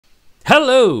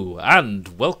Hello,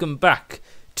 and welcome back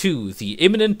to the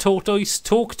imminent TalkToise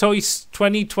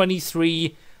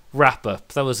 2023 wrap-up.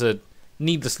 That was a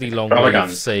needlessly long way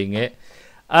of saying it.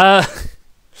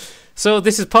 So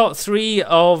this is part 3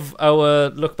 of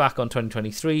our look back on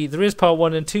 2023. There is part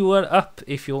 1 and 2 are up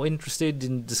if you're interested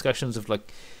in discussions of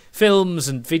like films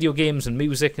and video games and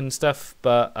music and stuff,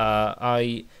 but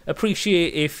I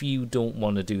appreciate if you don't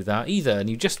want to do that either and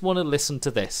you just want to listen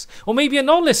to this. Or maybe you're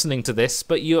not listening to this,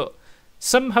 but you're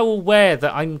somehow aware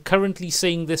that I'm currently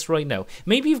saying this right now.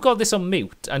 Maybe you've got this on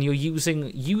mute and you're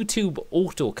using YouTube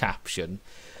auto caption,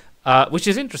 which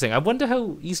is interesting. I wonder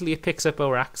how easily it picks up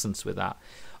our accents with that.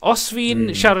 Os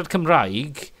fi'n siarad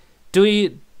Cymraeg,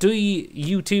 dwi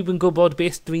YouTube yn gwybod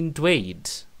beth dwi'n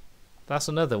dweud. That's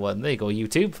another one. There you go,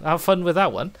 YouTube. Have fun with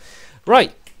that one.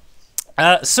 Right.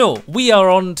 So we are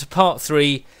on to part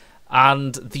 3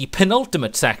 and the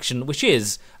penultimate section, which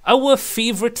is our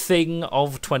favourite thing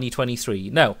of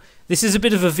 2023. Now, this is a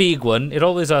bit of a vague one. It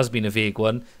always has been a vague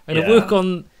one. I'm gonna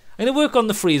work on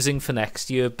the phrasing for next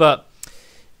year, but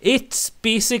it's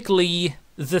basically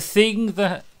the thing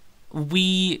that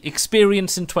we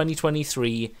experienced in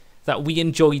 2023 that we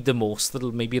enjoyed the most,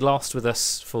 that'll maybe last with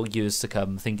us for years to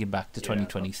come, thinking back to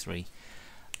 2023.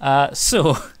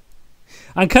 So,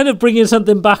 I'm kind of bringing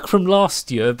something back from last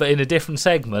year, but in a different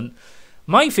segment.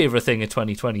 My favourite thing of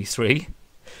 2023,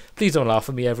 please don't laugh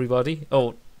at me, everybody.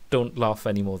 Oh, don't laugh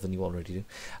any more than you already do,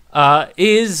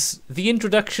 is the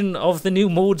introduction of the new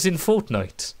modes in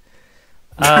Fortnite.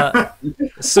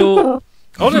 So,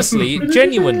 honestly,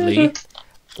 genuinely,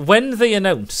 when they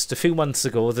announced a few months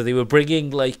ago that they were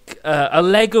bringing like a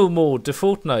Lego mode to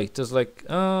Fortnite, I was like,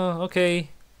 oh, okay,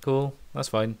 cool, that's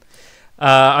fine.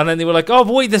 And then they were like, oh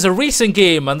boy, there's a racing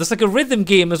game and there's like a rhythm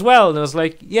game as well. And I was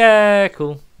like, yeah,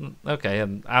 cool, okay,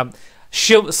 and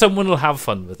sure, someone will have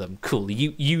fun with them. Cool,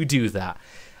 you do that.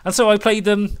 And so I played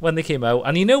them when they came out,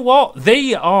 and you know what?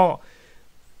 They are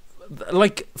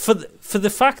like, for the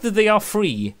fact that they are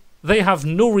free, they have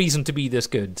no reason to be this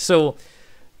good. So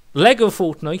Lego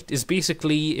Fortnite is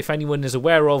basically, if anyone is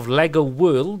aware of, Lego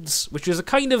Worlds, which is a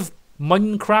kind of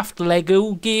Minecraft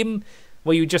Lego game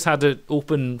where you just had an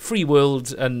open free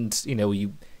world and, you know,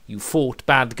 you fought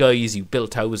bad guys, you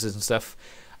built houses and stuff.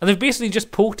 And they've basically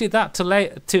just ported that to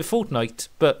Fortnite,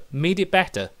 but made it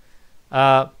better.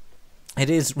 It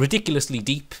is ridiculously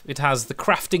deep. It has the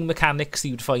crafting mechanics that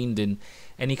you'd find in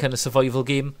any kind of survival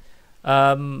game.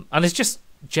 And it's just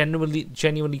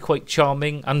genuinely quite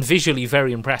charming and visually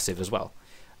very impressive as well.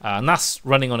 And that's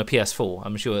running on a PS4.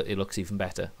 I'm sure it looks even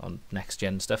better on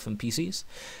next-gen stuff and PCs.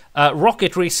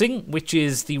 Rocket Racing, which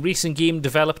is the racing game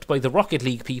developed by the Rocket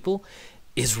League people,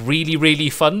 is really,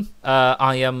 really fun.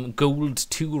 I am Gold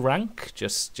 2 rank,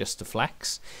 just to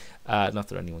flex. Not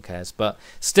that anyone cares, but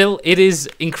still, it is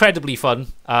incredibly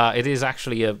fun. It is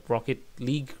actually a Rocket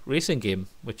League racing game,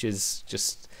 which is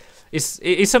just...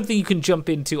 It's something you can jump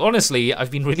into. Honestly, I've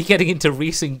been really getting into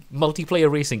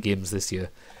multiplayer racing games this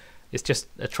year. It's just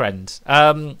a trend.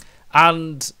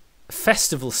 And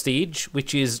Festival Stage,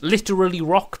 which is literally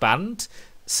Rock Band.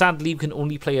 Sadly, you can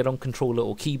only play it on controller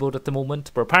or keyboard at the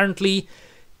moment. But apparently,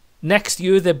 next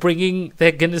year they're going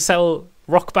to sell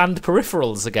Rock Band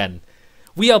peripherals again.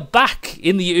 We are back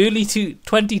in the early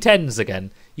 2010s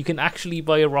again. You can actually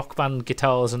buy a Rock Band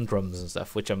guitars and drums and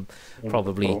stuff, which I'm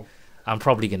probably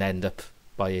going to end up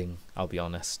buying, I'll be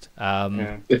honest.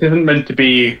 It isn't meant to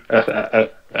be a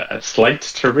slight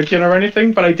to Ridian or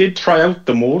anything, but I did try out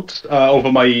the mode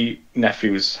over my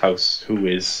nephew's house, who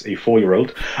is a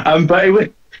 4-year-old.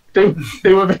 But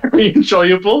they were very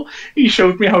enjoyable. He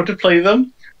showed me how to play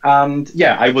them. And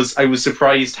yeah, I was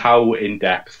surprised how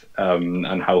in-depth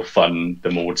and how fun the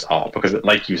modes are, because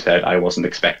like you said, I wasn't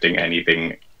expecting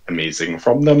anything amazing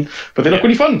from them, but they look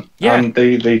really fun, and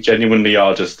they genuinely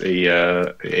are just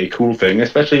a cool thing,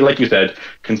 especially like you said,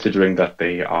 considering that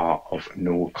they are of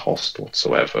no cost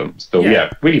whatsoever. So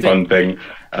really fun thing,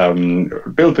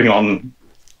 building on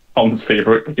the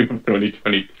favorite game of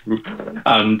 2022,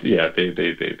 and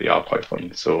they are quite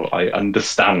fun. So I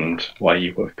understand why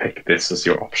you have picked this as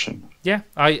your option.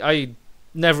 I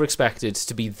never expected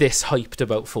to be this hyped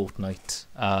about Fortnite,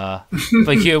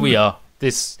 but here we are.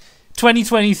 This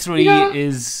 2023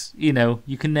 is,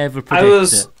 you can never predict it. I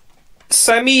was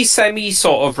semi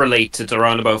sort of related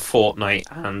around about Fortnite,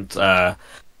 and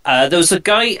there was a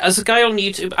guy on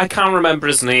YouTube, I can't remember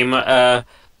his name,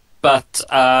 but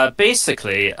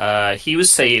basically he was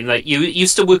saying that you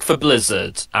used to work for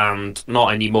Blizzard and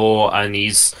not anymore, and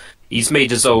he's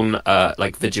made his own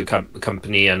like video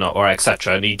company or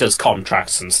etc., and he does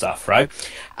contracts and stuff, right?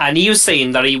 And he was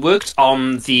saying that he worked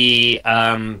on the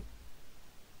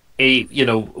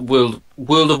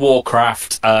World of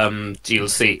Warcraft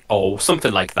DLC or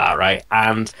something like that, right?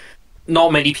 And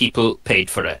not many people paid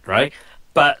for it, right?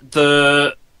 But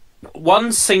the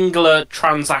one singular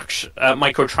transaction,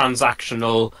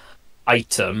 microtransactional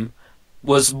item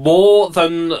was more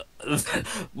than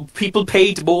people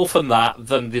paid more for that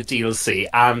than the DLC,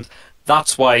 and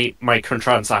that's why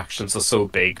microtransactions are so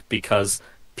big, because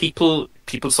people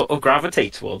sort of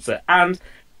gravitate towards it, and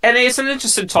it's an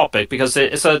interesting topic because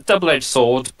it's a double-edged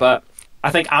sword. But I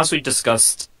think, as we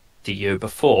discussed the year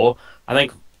before, I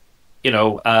think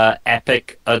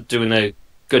Epic are doing a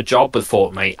good job with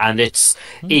Fortnite, and it's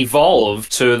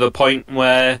evolved to the point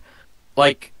where,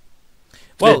 like,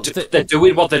 they're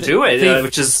doing what they're doing,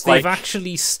 which is they've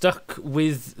actually stuck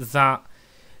with that.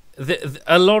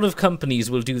 A lot of companies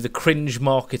will do the cringe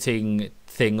marketing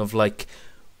thing of like,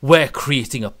 we're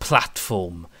creating a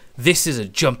platform. This is a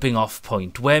jumping off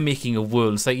point. We're making a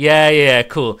world. It's like, yeah,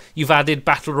 cool. You've added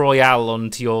Battle Royale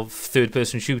onto your third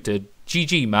person shooter.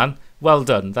 GG, man. Well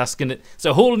done. It's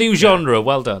a whole new genre. Yeah.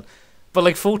 Well done. But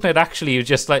like Fortnite, actually, you're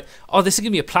just like, oh, this is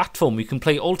going to be a platform. You can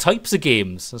play all types of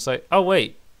games. It's like, oh,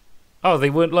 wait. Oh,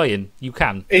 they weren't lying. You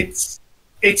can. It's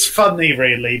funny,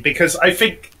 really, because I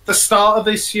think the start of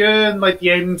this year and like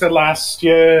the end of last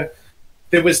year,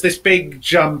 there was this big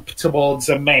jump towards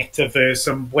a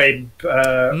metaverse and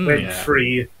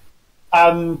Web3.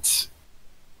 And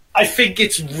I think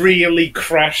it's really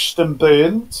crashed and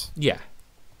burned. Yeah.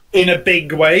 In a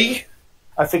big way.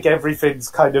 I think everything's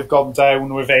kind of gone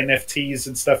down with NFTs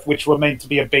and stuff, which were meant to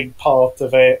be a big part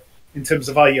of it in terms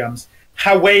of items.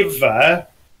 However,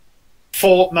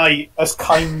 Fortnite has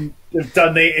kind of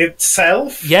done it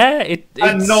itself. Yeah,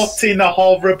 and not in a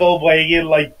horrible way.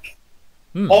 Like,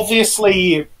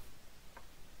 obviously,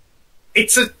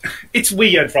 it's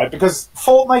weird, right? Because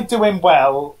Fortnite doing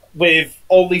well with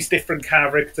all these different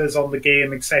characters on the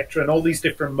game, etc., and all these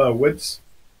different modes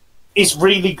is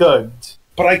really good.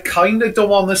 But I kind of don't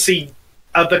want to see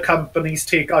other companies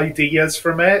take ideas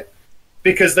from it,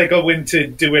 because they're going to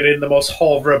do it in the most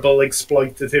horrible,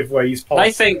 exploitative ways possible.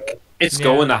 I think it's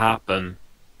going to happen.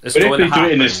 But if they do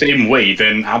it in the same way,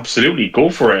 then absolutely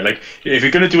go for it. Like, if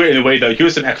you're going to do it in a way that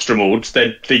here's an extra mode,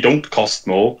 then they don't cost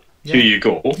more. Yeah. Here you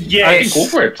go. Yeah, go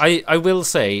for it. I will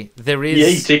say there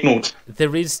is. Take note.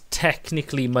 There is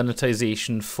technically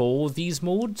monetization for these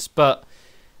modes, but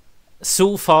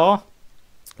so far,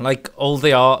 like, all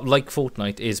they are, like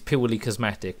Fortnite, is purely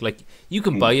cosmetic. Like, you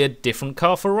can buy a different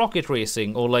car for rocket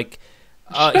racing, or like,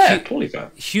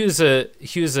 here's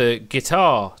a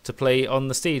guitar to play on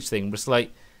the stage thing. But it's like,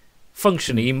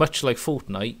 functionally, much like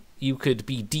Fortnite, you could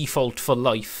be default for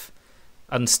life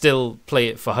and still play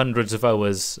it for hundreds of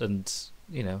hours, and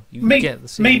you get the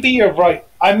same. Maybe you're right.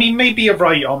 I mean, maybe you're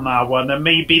right on that one, and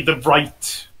maybe the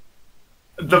right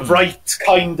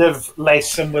kind of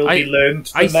lesson will be learned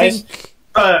from this.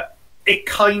 But it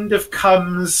kind of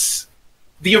comes...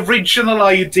 The original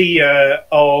idea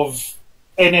of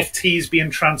NFTs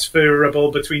being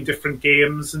transferable between different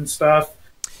games and stuff,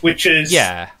 which is...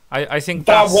 Yeah, I think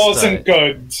that wasn't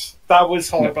good. That was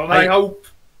horrible. And I hope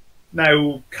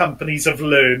now companies have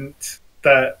learned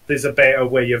that there's a better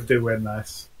way of doing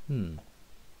this.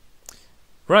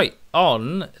 Right,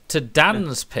 on to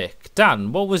Dan's pick.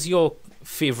 Dan, what was your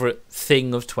favourite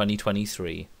thing of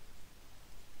 2023?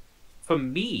 For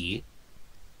me,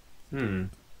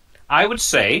 I would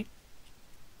say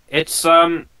it's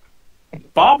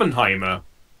Barbenheimer.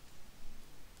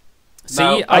 See,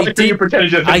 now, I think you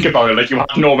pretended to think about it like you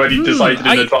hadn't already decided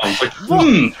in advance. Like,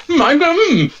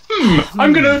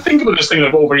 I'm gonna think about this thing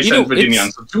I've already said within the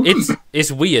answer.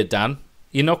 It's weird, Dan.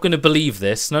 You're not going to believe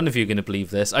this. None of you are going to believe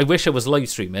this. I wish I was live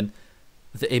streaming.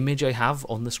 The image I have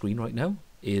on the screen right now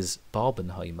is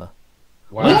Barbenheimer.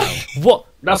 Wow. What?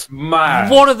 That's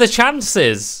mad. What are the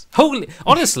chances?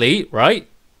 Honestly, right?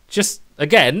 Just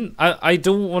again, I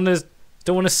don't want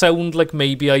to sound like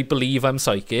maybe I believe I'm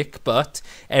psychic, but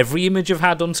every image I've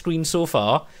had on screen so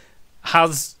far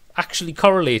has actually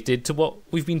correlated to what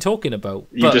we've been talking about.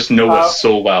 You just know it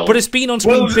so well. But it's been on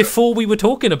screen before we were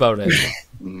talking about it.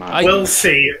 We'll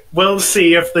see. We'll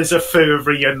see if there's a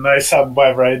furry in there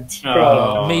somewhere, Red.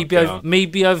 Maybe I've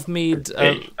made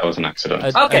that was an accident.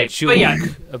 A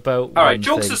joke about. All right,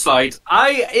 jokes aside,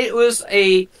 it was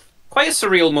quite a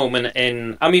surreal moment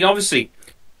in. I mean, obviously,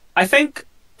 I think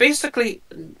basically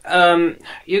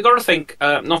you got to think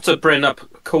not to bring up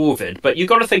COVID, but you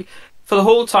got to think for the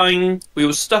whole time we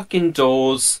were stuck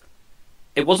indoors.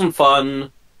 It wasn't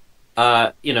fun.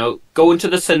 Going to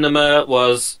the cinema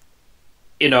was.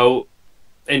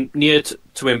 Near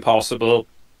to impossible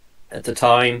at the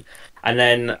time. And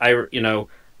then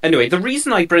anyway, the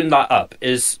reason I bring that up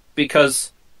is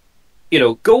because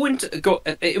go into go.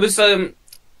 It was a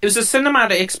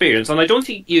cinematic experience, and I don't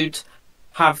think you'd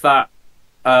have that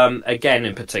again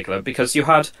in particular because you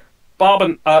had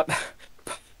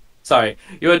sorry,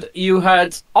 you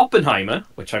had Oppenheimer,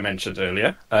 which I mentioned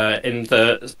earlier, in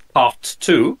the part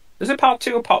 2. Is it part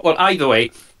 2 or part 1? Either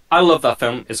way, I love that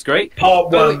film. It's great.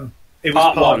 Part 1. It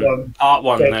was part 1. Part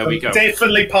 1, there we go.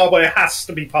 Definitely part 1. It has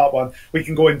to be part 1. We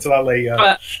can go into that later.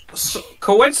 But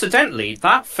coincidentally,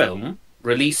 that film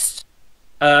released...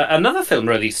 another film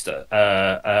released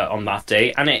on that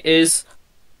day, and it is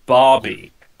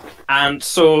Barbie. And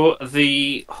so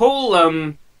the whole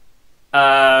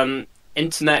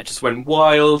internet just went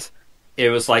wild.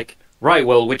 It was like, right,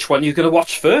 well, which one are you going to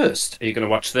watch first? Are you going to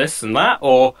watch this and that?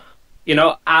 Or,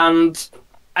 and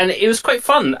it was quite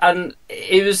fun. And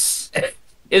it was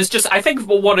just, I think,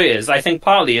 what it is, I think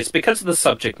partly it's because of the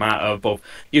subject matter of both.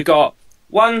 You got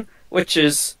one, which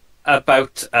is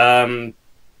about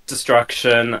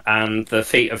destruction and the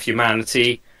fate of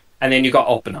humanity, and then you got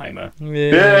Oppenheimer.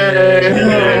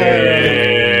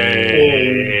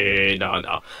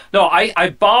 No, I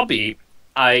Barbie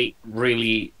I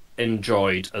really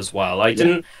enjoyed as well. I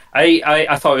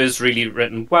thought it was really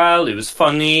written well. It was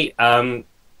funny.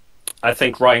 I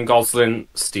think Ryan Gosling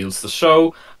steals the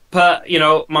show, but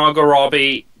Margot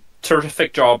Robbie,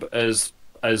 terrific job as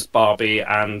Barbie,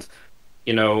 and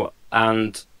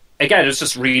and again, it was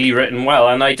just really written well.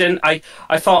 And I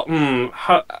thought,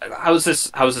 how's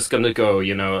this going to go?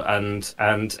 And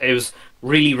it was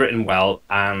really written well,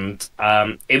 and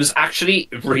it was actually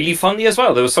really funny as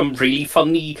well. There were some really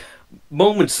funny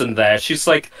moments in there. She's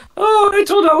like, "Oh, I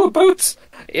don't know about."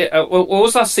 What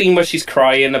was that scene where she's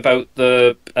crying about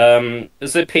the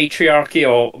is it patriarchy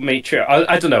or matriarchy?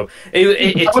 I don't know.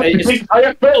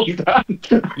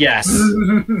 Yes,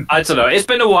 I don't know. It's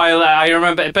been a while. I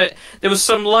remember, but there was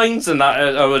some lines in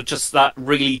that that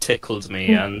really tickled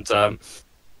me, and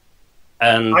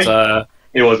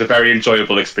it was a very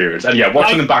enjoyable experience. And yeah,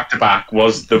 watching them back to back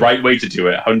was the right way to do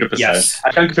it, 100%. Yes.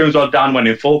 I can confirm as well, Dan went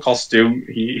in full costume.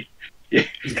 He he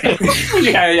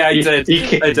did.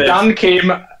 Dan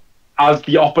came as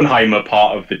the Oppenheimer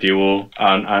part of the duel,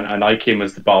 and I came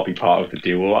as the Barbie part of the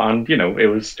duel, and it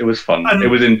was fun. And it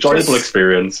was an enjoyable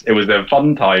experience. It was a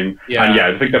fun time. Yeah. And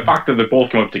I think the fact that they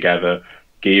both came up together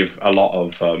gave a lot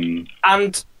of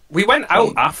and we went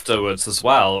out afterwards as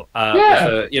well.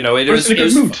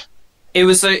 It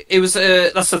was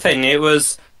that's the thing. It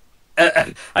was,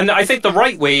 and I think the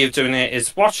right way of doing it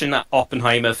is watching that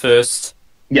Oppenheimer first.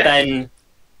 Yeah.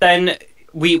 Then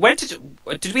we went to.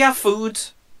 Did we have food?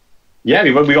 Yeah,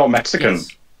 we got Mexican.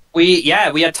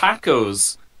 Yes. We had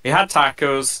tacos. We had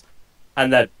tacos,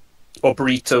 and then or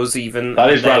burritos even.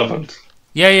 That is relevant.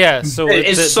 Yeah. So this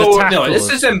is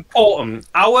important.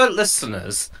 Our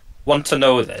listeners want to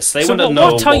know this. They want to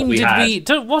know what we had.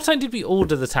 What time did we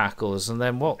order the tacos, and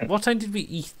then what time did we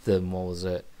eat them? What was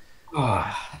it?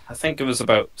 I think it was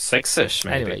about 6ish,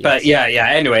 maybe. Anyway, but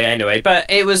anyway. But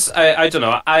it was. I don't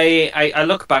know. I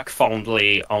look back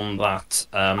fondly on that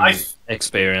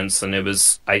experience, and it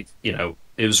was. It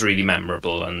was really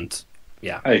memorable, and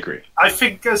yeah, I agree. I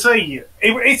think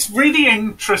it's really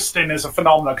interesting as a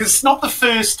phenomenon because it's not the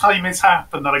first time it's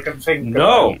happened that I can think.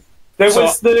 No. Of. There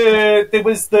was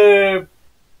the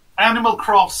Animal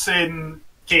Crossing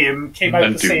game came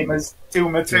out the same as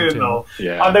Doom Eternal,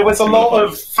 and there was a lot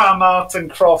of fan art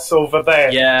and crossover there.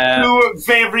 Yeah, two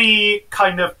very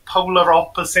kind of polar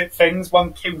opposite things.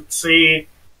 One cutesy,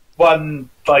 one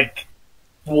like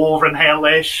war and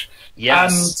hellish.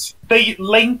 Yes, and they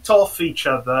linked off each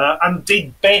other and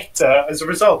did better as a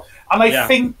result. And I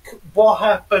think what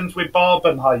happened with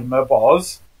Barbenheimer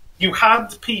was, you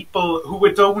had people who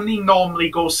would only normally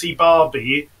go see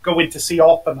Barbie go in to see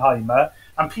Oppenheimer,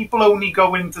 and people only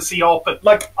go in to see Oppenheimer.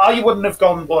 Like, I wouldn't have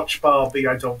gone and watched Barbie,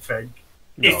 I don't think,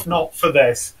 if not for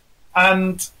this.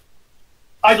 And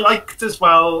I liked as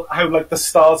well how, like, the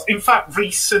stars... In fact,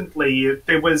 recently,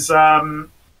 there was an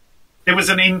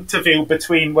interview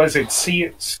between, how do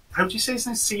you say his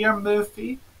name? Cillian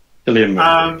Murphy? Cillian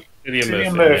Murphy.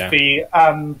 Cillian Murphy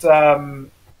and...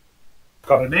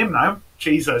 got a name now.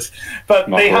 Jesus. But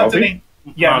Margot they had Robbie?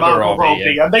 Margot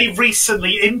Robbie. And they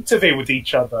recently interviewed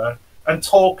each other and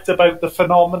talked about the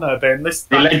phenomena then.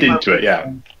 They lent into it,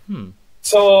 yeah.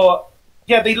 So,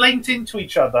 they linked into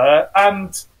each other,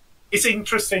 and it's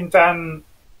interesting, Dan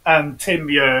and Tim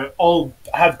all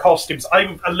had costumes.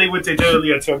 I alluded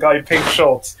earlier to a guy in pink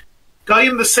shorts. Guy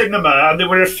in the cinema, and there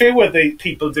were a few of the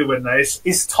people doing this,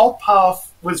 his top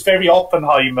half was very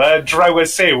Oppenheimer, drow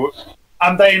suit,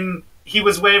 and then he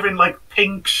was wearing like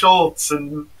pink shorts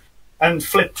and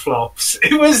flip-flops.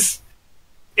 It was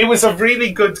it was a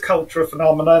really good cultural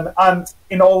phenomenon. And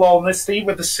in all honesty,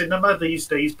 with the cinema these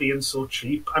days being so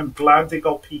cheap, I'm glad they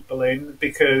got people in,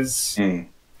 because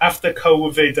after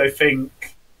COVID, I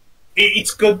think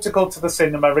it's good to go to the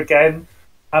cinema again.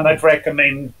 And I'd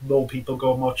recommend more people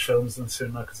go and watch films in the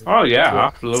cinema. Oh, yeah,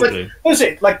 absolutely. Like, what is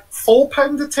it, like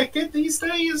 £4 a ticket these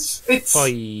days? It's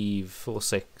 5 or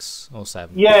 6 or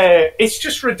 7. Yeah, it's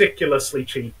just ridiculously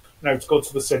cheap now to go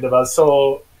to the cinema.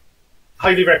 So,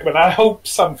 highly recommend. I hope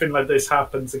something like this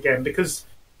happens again, because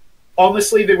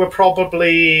honestly, they were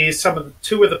probably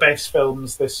two of the best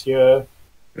films this year.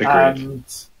 Agreed.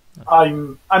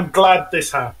 And I'm glad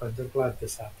this happened.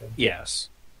 Yes.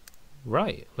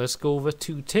 Right, let's go over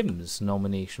to Tim's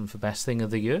nomination for Best Thing of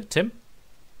the Year. Tim?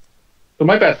 So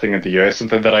my best thing of the year is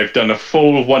something that I've done a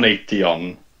full 180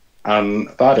 on, and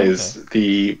that is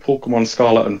the Pokemon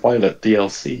Scarlet and Violet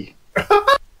DLC.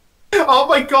 Oh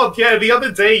my god! Yeah, the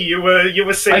other day you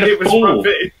were saying it was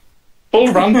rubbish.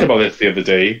 Full rant about this the other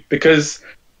day, because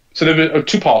so there were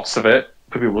 2 parts of it.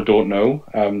 For people who don't know,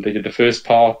 they did the first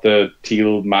part, the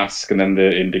teal mask, and then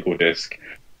the indigo disc.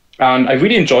 And I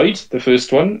really enjoyed the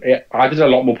first one. It added a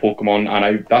lot more Pokemon,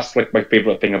 and that's like my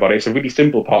favourite thing about it. It's a really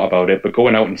simple part about it, but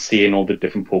going out and seeing all the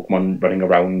different Pokemon running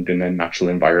around in their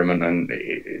natural environment, and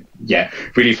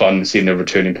really fun seeing the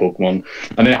returning Pokemon.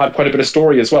 And it had quite a bit of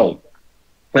story as well.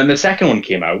 Then the second one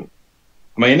came out.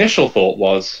 My initial thought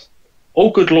was,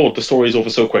 oh good lord, the story's over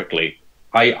so quickly.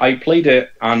 I played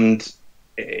it, and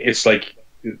it's like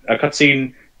a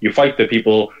cutscene, you fight the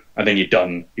people, and then you're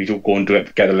done. You don't go and do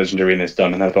it, get a legendary, and it's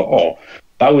done. And I thought, oh,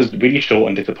 that was really short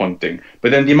and disappointing.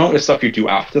 But then the amount of stuff you do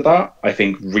after that, I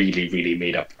think really, really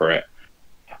made up for it.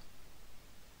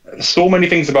 So many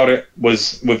things about it were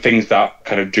things that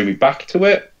kind of drew me back to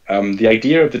it. The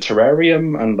idea of the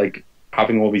terrarium and like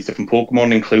having all these different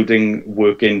Pokemon, including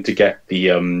working to get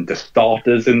the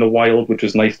starters in the wild, which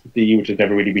was nice to see, which has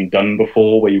never really been done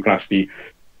before, where you can actually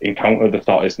encounter the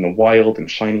starters in the wild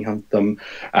and shiny hunt them,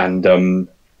 and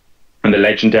the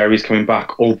legendaries coming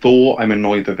back. Although I'm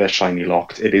annoyed that they're shiny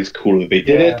locked, it is cool that they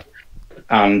did it.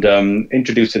 And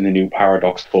introducing the new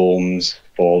Paradox forms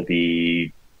for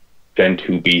the Gen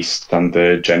 2 beasts and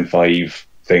the Gen 5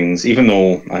 things, even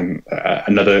though I'm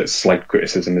another slight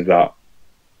criticism is that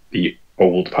the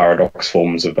old Paradox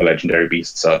forms of the legendary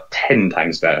beasts are 10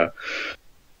 times better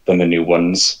than the new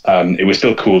ones. It was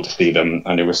still cool to see them,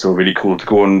 and it was still really cool to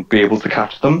go and be able to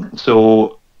catch them.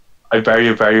 So I very,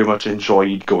 very much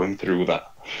enjoyed going through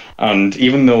that. And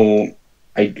even though,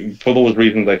 for those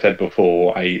reasons I said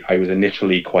before, I was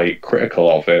initially quite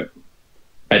critical of it,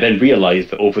 I then realised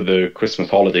that over the Christmas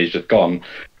holidays just gone,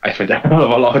 I spent a hell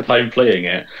of a lot of time playing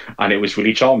it, and it was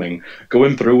really charming.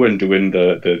 Going through and doing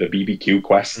the BBQ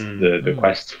quests, the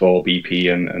quests for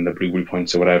BP and the Blue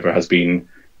points or whatever, has been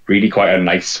really quite a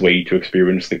nice way to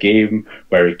experience the game,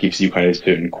 where it gives you kind of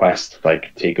certain quests,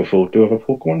 like take a photo of a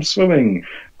Pokemon swimming,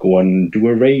 go and do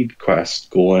a raid quest,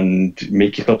 go and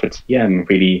make yourself a TM,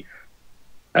 really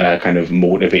kind of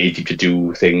motivate you to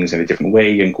do things in a different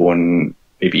way and go and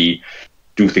maybe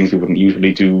do things you wouldn't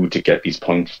usually do to get these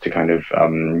points to kind of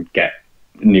get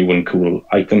new and cool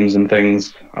items and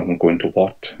things. I won't go into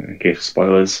what, in case of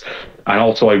spoilers. And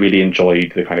also I really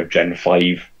enjoyed the kind of Gen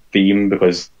 5 theme,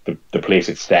 because the place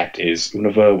it's set is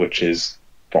Unova, which is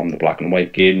from the Black and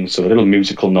White game. So the little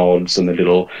musical nods and the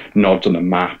little nods on the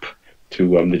map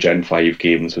to the Gen 5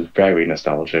 games was very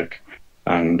nostalgic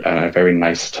and a very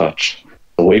nice touch.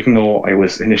 So even though I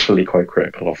was initially quite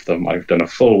critical of them, I've done a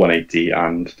full 180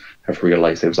 and have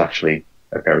realised it was actually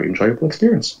a very enjoyable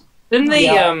experience. Didn't they,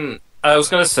 I was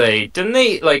going to say, didn't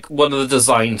they, like, one of the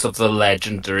designs of the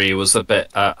legendary was a bit,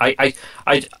 I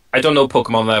don't know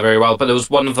Pokemon there very well, but there was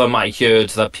one of them I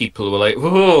heard that people were like,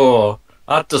 oh,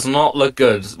 that does not look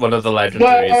good, one of the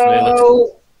legendaries.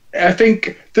 Well, I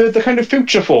think the kind of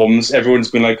future forms, everyone's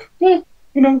been like, well,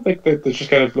 you know, like they just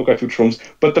kind of look like future forms.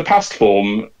 But the past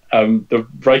form, the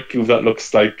Raikou that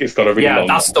looks like it's got a really long...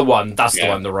 that's the one. That's the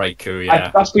one, the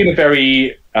Raikou, That's been a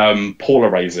very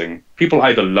polarizing. People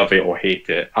either love it or hate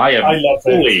it. I am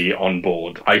fully on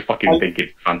board. I fucking think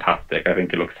it's fantastic. I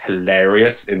think it looks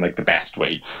hilarious in like the best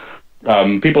way.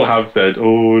 People have said,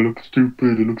 oh, it looks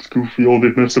stupid, it looks goofy, oh,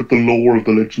 they've messed up the lore of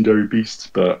the legendary beasts,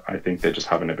 but I think they're just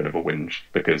having a bit of a whinge,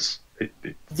 because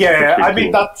I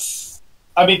mean,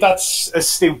 that's a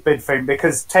stupid thing,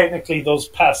 because technically those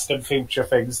past and future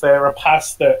things, they're a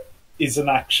past that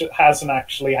hasn't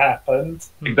actually happened.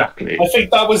 Exactly. I think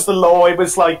that was the law. It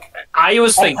was like I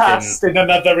was thinking past in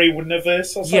another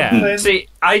universe or something. Yeah. See,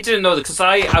 I didn't know that, because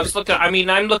I was looking. I mean,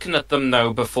 I'm looking at them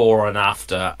now before and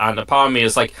after, and a part of me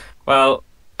is like, well,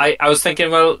 I was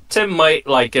thinking, well, Tim might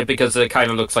like it because it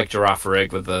kind of looks like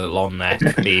Girafarig with a long neck,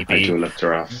 maybe. I do love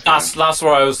giraffe. That's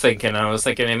what I was thinking. I was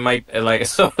thinking it might like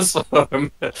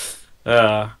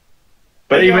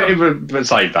But even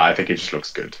beside that, I think it just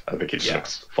looks good. I think it just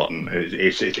looks fun.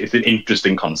 It's an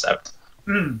interesting concept.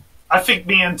 I think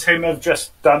me and Tim have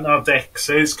just done our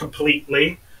dexes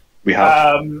completely. We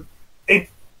have.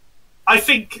 I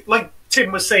think, like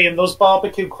Tim was saying, those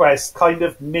barbecue quests kind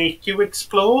of make you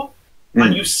explore,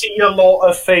 and you see a lot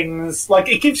of things. Like,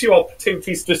 it gives you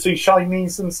opportunities to see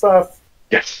shinies and stuff.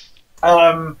 Yes.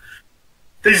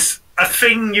 There's a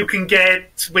thing you can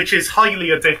get which is highly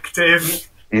addictive.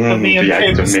 And me and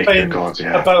Tim spent about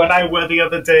an hour the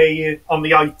other day on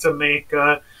the item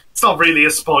maker. It's not really a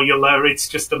spoiler, it's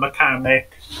just a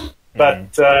mechanic.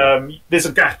 But there's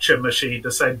a gacha machine,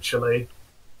 essentially.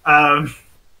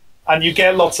 And you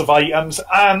get lots of items.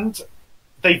 And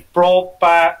they've brought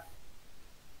back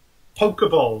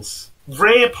Pokeballs.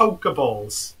 Rare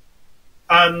Pokeballs.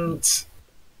 And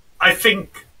I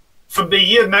think, for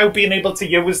me, now being able to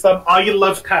use them, I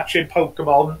love catching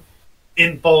Pokemon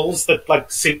in balls that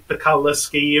like suit the colour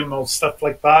scheme or stuff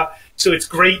like that. So it's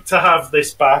great to have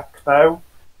this back now.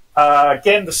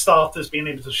 Again, the starters being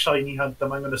able to shiny hunt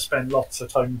them, I'm going to spend lots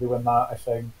of time doing that, I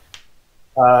think.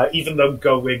 Even though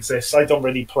Go exists, I don't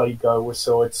really play Go,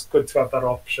 so it's good to have that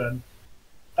option.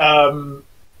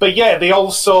 But yeah, they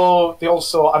also,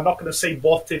 I'm not going to say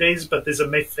what it is, but there's a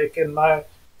mythic in there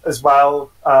as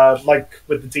well, like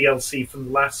with the DLC from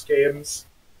the last games.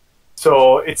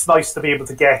 So it's nice to be able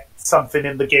to get something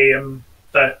in the game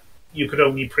that you could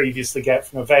only previously get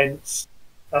from events.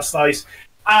 That's nice.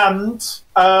 And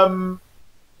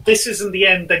this isn't the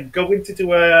end. They're going to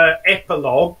do a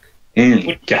epilogue,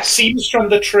 which seems from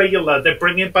the trailer they're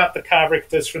bringing back the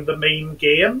characters from the main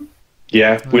game.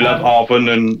 Yeah, we love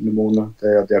Arvin and Nimona.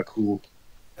 They're cool.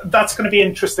 That's going to be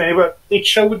interesting. They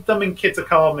showed them in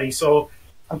Kitakami, so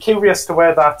I'm curious to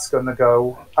where that's going to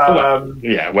go.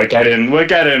 Yeah, we're getting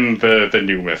the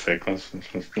new mythic.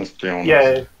 Let's be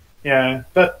honest. Yeah.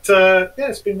 But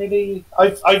it's been really.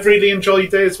 I've really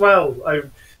enjoyed it as well.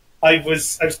 I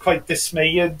was quite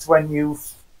dismayed when you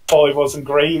thought it wasn't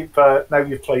great, but now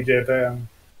you've played it.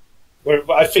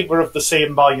 I think we're of the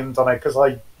same mind on it because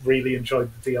I really enjoyed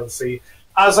the DLC,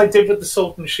 as I did with the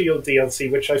Sword and Shield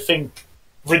DLC, which I think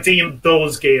redeemed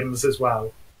those games as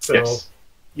well. So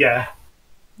yeah.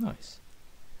 Nice.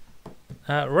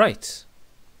 Right.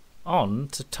 On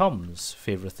to Tom's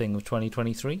favourite thing of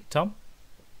 2023. Tom?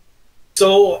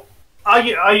 So,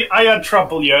 I had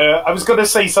trouble, yeah. I was going to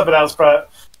say something else, but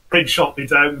Briggs shot me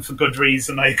down for good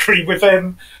reason. I agree with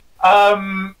him.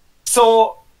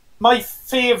 So, my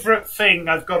favourite thing,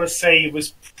 I've got to say,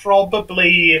 was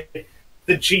probably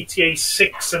the GTA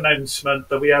 6 announcement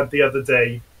that we had the other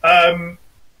day.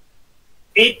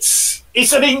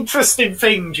 It's an interesting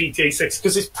thing, GTA 6,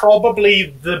 because it's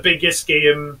probably the biggest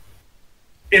game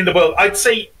in the world. I'd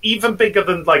say even bigger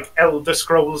than like Elder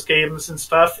Scrolls games and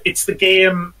stuff. It's the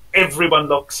game everyone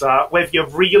looks at, whether you're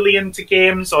really into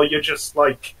games or you're just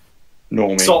like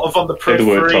normie, sort of on the periphery. Say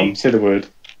the word, Tom. Say the word.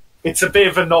 It's a bit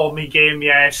of a normie game,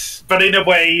 yes, but in a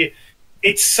way,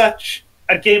 it's such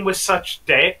a game with such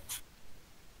depth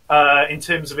in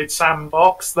terms of its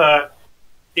sandbox that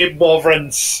it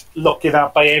warrants looking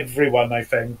at by everyone, I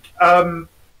think.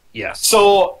 Yes.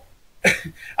 So,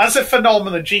 as a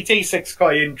phenomenon, GTA 6 is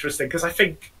quite interesting because I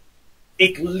think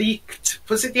it leaked.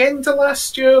 Was it the end of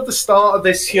last year, or the start of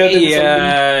this year?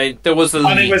 There was a leak,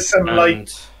 and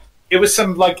it was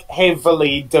some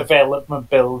heavily development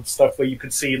build stuff where you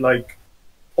could see like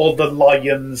all the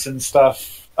lions and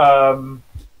stuff. But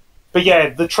yeah,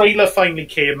 the trailer finally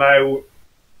came out.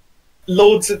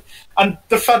 And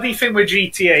the funny thing with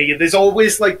GTA, there's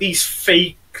always like these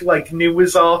fake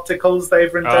news articles that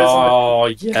everyone does. Oh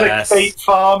yes, clickbait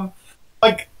farm.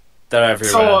 They're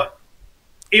everywhere. So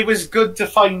it was good to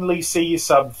finally see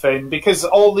something because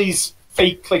all these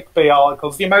fake clickbait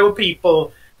articles, the amount of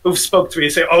people who've spoke to me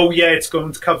and say, "Oh yeah, it's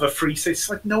going to cover free," so it's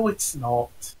like, no, it's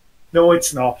not. No,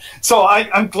 it's not. So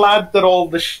I'm glad that all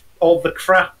the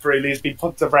crap really has been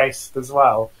put to rest as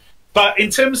well. But in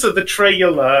terms of the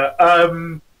trailer,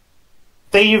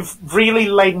 they've really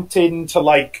lent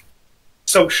into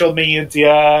social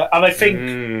media, and I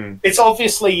think it's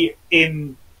obviously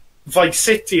in Vice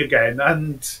City again,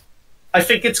 and I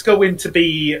think it's going to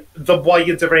be the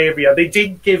wider area. They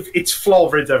did give it's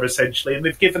Florida essentially, and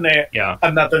they've given it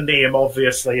another name,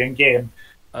 obviously, in game.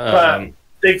 But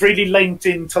they've really lent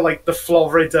into the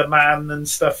Florida man and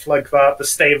stuff like that, the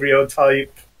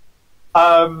stereotype.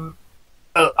 I'm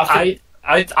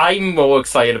more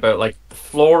excited about the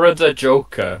Florida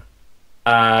Joker.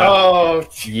 Oh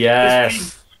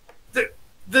yes,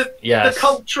 Yes. The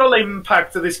cultural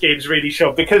impact of this game is really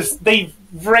shown because they've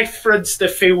referenced a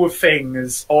few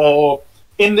things, or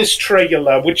in this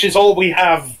trailer, which is all we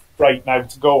have right now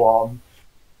to go on.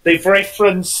 They've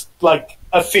referenced like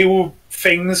a few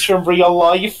things from real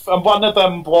life, and one of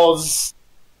them was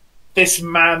this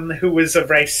man who was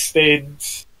arrested.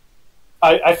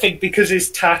 I think because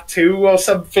his tattoo or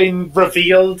something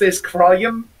revealed his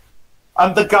crime,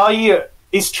 and the guy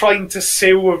is trying to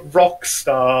sue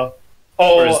Rockstar.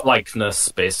 For his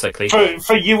likeness, basically.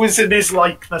 For using his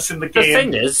likeness in the game. The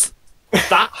thing is,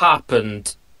 that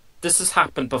happened. This has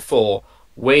happened before,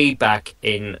 way back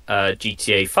in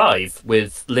GTA 5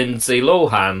 with Lindsay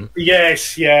Lohan.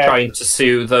 Yes, yeah. Trying to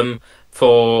sue them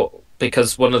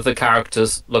because one of the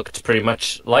characters looked pretty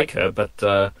much like her,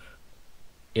 but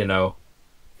you know,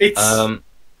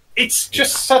 it's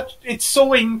just it's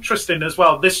so interesting as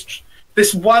well. This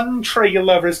one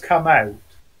trailer has come out.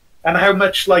 And how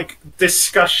much like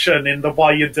discussion in the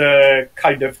wider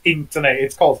kind of internet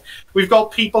it's called. We've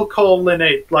got people calling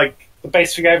it like the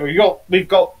best thing ever. We've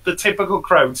got the typical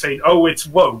crowd saying, "Oh, it's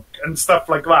woke" and stuff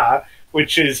like that,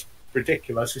 which is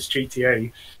ridiculous. It's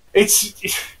GTA. It's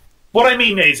what I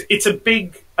mean is it's a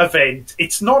big event.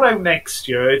 It's not out next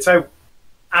year. It's out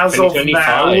as of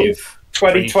now,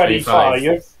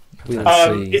 2025. We'll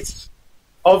see.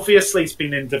 Obviously, it's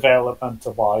been in development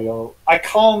a while. I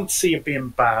can't see it being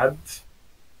bad.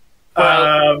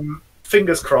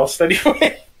 Fingers crossed,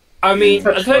 anyway. I mean,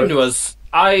 the thing was,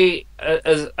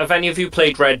 have any of you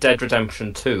played Red Dead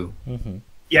Redemption 2? Mm-hmm.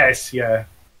 Yes, yeah.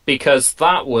 Because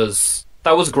that was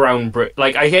groundbreaking.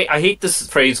 Like, I hate this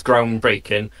phrase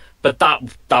groundbreaking, but that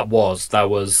was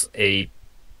but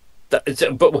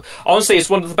honestly, it's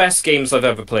one of the best games I've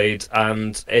ever played,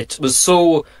 and it was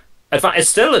so. It's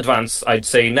still advanced, I'd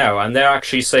say now, and they're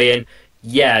actually saying,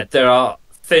 yeah, there are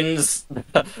things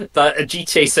that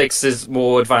GTA 6 is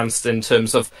more advanced in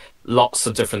terms of lots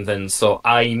of different things. So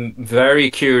I'm very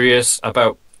curious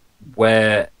about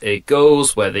where it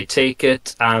goes, where they take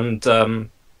it, and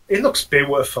it looks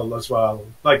beautiful as well.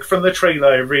 Like from the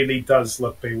trailer, it really does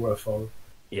look beautiful.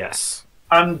 Yes,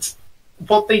 and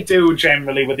what they do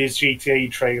generally with these GTA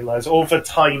trailers, over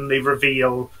time they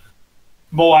reveal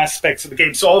more aspects of the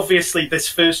game. So obviously this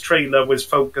first trailer was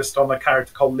focused on a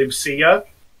character called Lucia,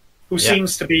 who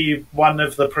seems to be one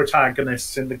of the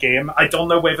protagonists in the game. I don't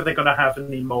know whether they're going to have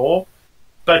any more,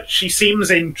 but she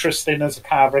seems interesting as a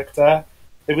character.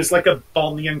 There was like a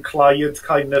Bonnie and Clyde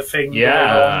kind of thing going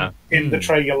on in the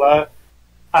trailer.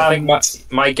 I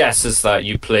think my guess is that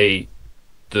you play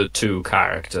the two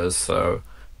characters, so...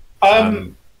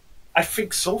 I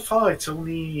think so far it's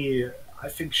only... I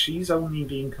think she's only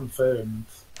been confirmed.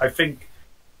 I think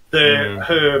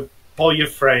her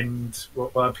boyfriend,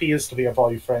 what appears to be a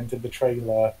boyfriend in the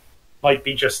trailer, might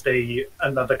be just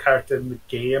another character in the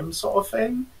game sort of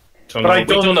thing. I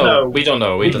don't know. We don't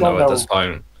know at this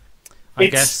point.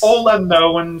 It's all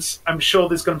unknowns. I'm sure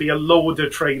there's going to be a load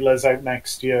of trailers out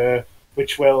next year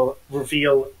which will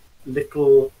reveal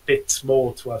little bits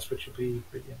more to us, which will be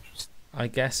really interesting. I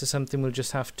guess it's something we'll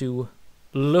just have to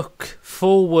look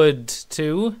forward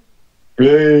to,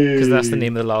 because that's the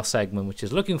name of the last segment, which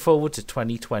is looking forward to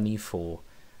 2024.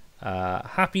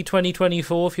 Happy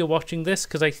 2024 if you're watching this,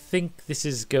 because I think this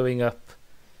is going up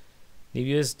New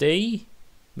Year's Day,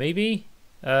 maybe.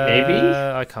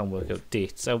 I can't work out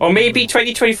dates. Or maybe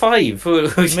 2025.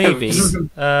 Maybe.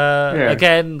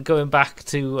 Again, going back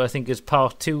to, I think it's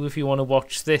part 2 if you want to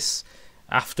watch this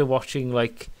after watching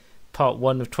like part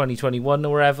 1 of 2021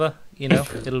 or wherever. You know,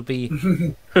 it'll be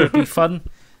fun.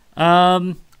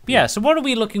 Yeah, so what are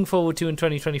we looking forward to in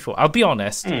 2024? I'll be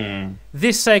honest,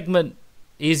 this segment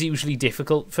is usually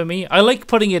difficult for me. I like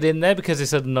putting it in there because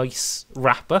it's a nice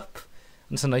wrap-up.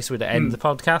 And it's a nice way to end the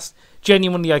podcast.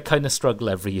 Genuinely, I kind of struggle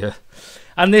every year.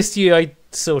 And this year, I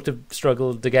sort of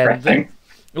struggled again.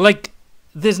 Like,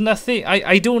 there's nothing...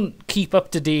 I don't keep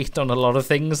up to date on a lot of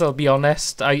things, I'll be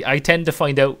honest. I tend to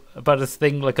find out about a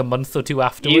thing like a month or two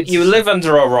afterwards. You live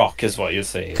under a rock, is what you're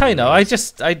saying. Kind of.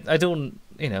 I don't...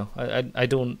 You know, I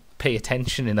don't pay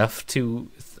attention enough to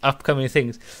upcoming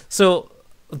things. So,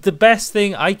 the best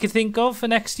thing I could think of for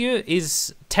next year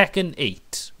is Tekken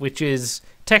 8, which is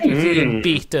technically in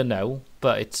beta now,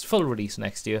 but it's full release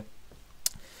next year.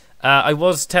 I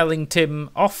was telling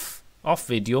Tim off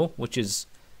video, which is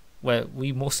where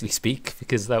we mostly speak,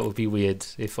 because that would be weird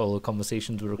if all the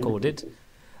conversations were recorded.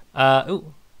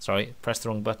 Sorry, pressed the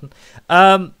wrong button.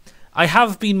 I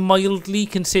have been mildly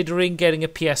considering getting a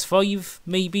PS5,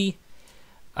 maybe,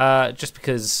 just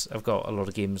because I've got a lot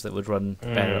of games that would run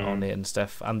better on it and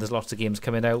stuff, and there's lots of games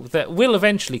coming out that will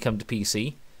eventually come to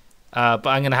PC. but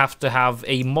I'm going to have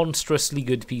a monstrously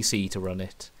good PC to run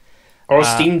it. Or a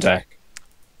Steam Deck.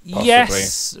 Possibly.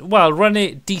 Yes, well, run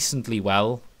it decently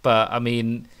well, but I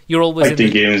mean, you're always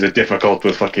fighting games are difficult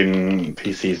with fucking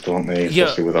PCs, don't they?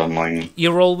 Especially with online.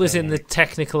 You're always in the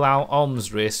technical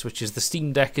arms race, which is the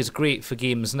Steam Deck is great for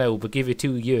games now, but give it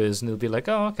 2 years and it'll be like,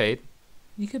 oh, okay,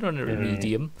 you can run it at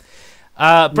medium.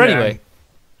 But anyway,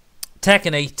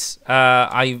 Tekken 8,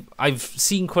 I've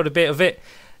seen quite a bit of it.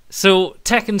 So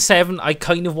Tekken 7, I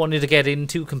kind of wanted to get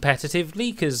into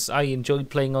competitively because I enjoyed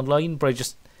playing online, but I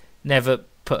just never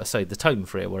put aside the time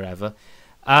for it wherever.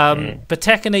 But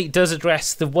Tekken 8 does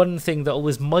address the one thing that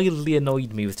always mildly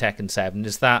annoyed me with Tekken 7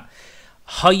 is that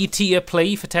high tier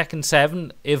play for Tekken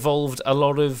 7 involved a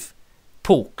lot of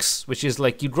pokes, which is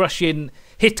like you'd rush in,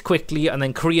 hit quickly, and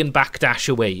then Korean backdash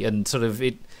away, and sort of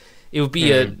it would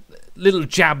be a little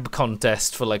jab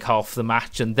contest for like half the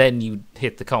match, and then you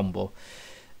hit the combo.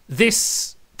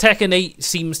 This Tekken 8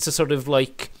 seems to sort of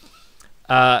like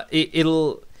well,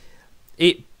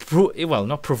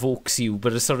 not provokes you,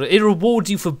 but it rewards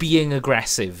you for being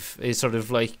aggressive. It's sort of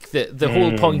like the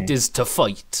whole point is to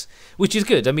fight, which is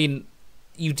good. I mean,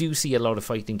 you do see a lot of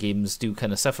fighting games do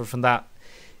kind of suffer from that.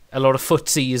 A lot of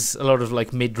footsies, a lot of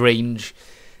like mid-range.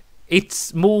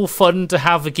 It's more fun to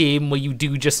have a game where you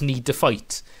do just need to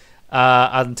fight.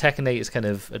 And Tekken 8 has kind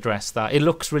of addressed that. It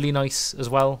looks really nice as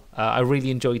well. I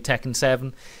really enjoyed Tekken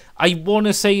 7. I want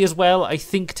to say as well, I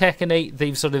think Tekken 8,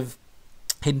 they've sort of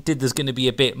hinted there's going to be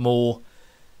a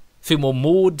few more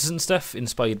modes and stuff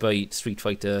inspired by Street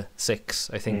Fighter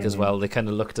 6, I think, as well. They kind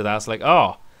of looked at that as like,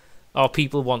 oh,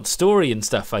 people want story and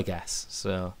stuff, I guess.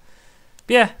 So,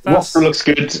 yeah. Roster looks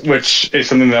good, which is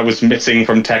something that was missing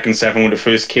from Tekken 7 when it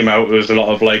first came out. There was a lot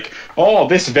of like, oh,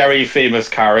 this very famous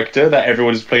character that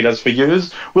everyone's played as for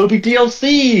years will be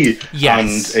DLC.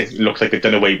 Yes. And it looks like they've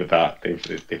done away with that.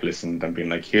 They've listened and been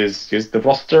like, here's the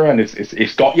roster, and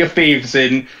it's got your faves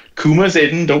in. Kuma's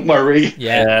in, don't worry.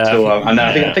 Yeah. So, and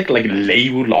I think like Lei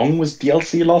Wulong was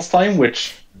DLC last time,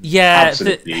 which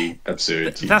absolutely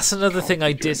absurd. That's another thing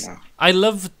I did. I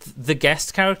loved the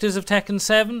guest characters of Tekken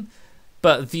 7,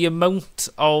 but the amount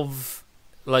of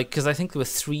like, because I think there were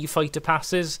 3 fighter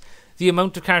passes. The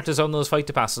amount of characters on those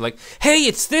fighter passes, like, hey,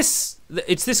 it's this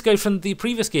guy from the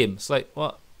previous game. It's like,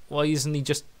 what? Why isn't he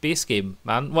just base game,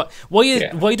 man?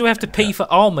 Why do I have to pay for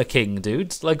Armor King,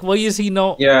 dude? Like, why is he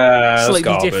not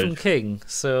slightly different king?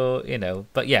 So,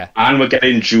 but yeah. And we're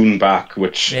getting June back,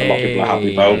 which a lot of people are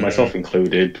happy about, myself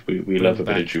included. We love a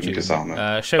bit of June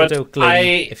Kazama. Shout out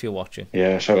Glenn if you're watching.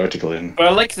 Yeah, shout out to Glenn. Well,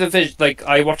 I like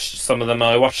I watched some of them.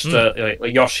 I watched the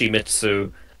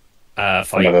Yoshimitsu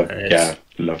fight.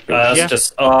 Love it.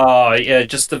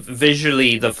 Just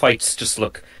visually, the fights just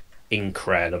look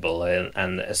incredible,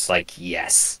 and it's like,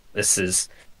 yes, this is,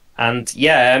 and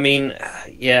I mean,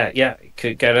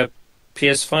 could get a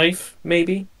PS5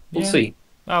 maybe. We'll see.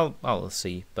 I'll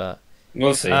see, but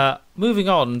we'll see. Moving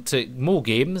on to more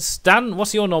games, Dan,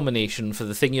 what's your nomination for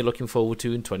the thing you're looking forward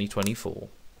to in 2024?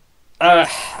 I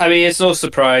mean, it's no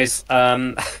surprise.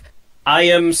 I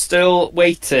am still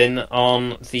waiting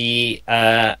on the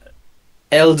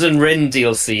Elden Ring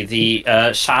DLC,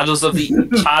 the Shadows of the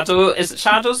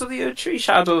Shadows of the Erd Tree?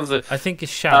 I think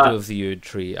it's Shadow of the Erd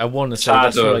Tree. I want to say Shadow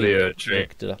that's of right. the Erd Tree.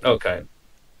 Okay.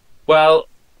 Well,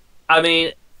 I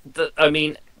mean,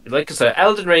 like I said,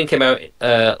 Elden Ring came out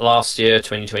last year,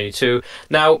 2022.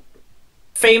 Now,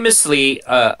 famously,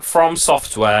 From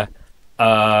Software,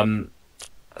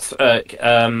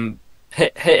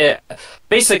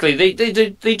 basically they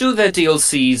do their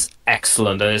DLCs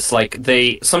excellent, and it's like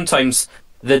sometimes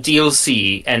the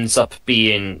DLC ends up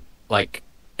being like,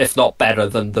 if not better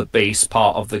than the base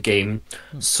part of the game.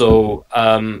 So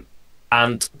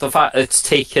and the fact it's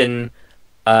taken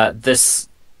this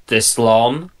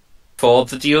long for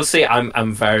the DLC,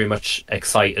 I'm very much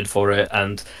excited for it,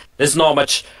 and there's not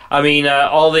much. I mean,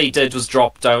 all they did was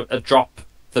drop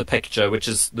the picture, which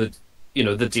is the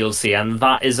DLC, and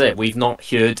that is it. We've not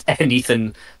heard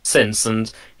anything since.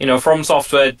 And From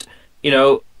Software,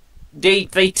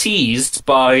 they teased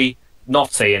by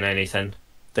not saying anything.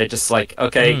 They're just like,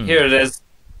 okay, here it is,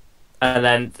 and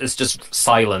then it's just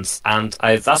silence. And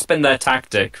that's been their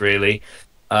tactic, really.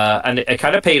 And it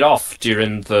kind of paid off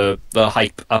during the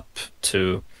hype up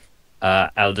to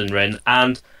Elden Ring.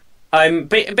 And I'm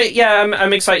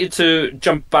excited to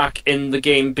jump back in the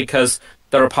game, because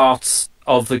there are parts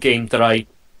of the game that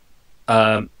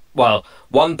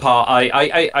one part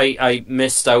I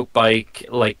missed out by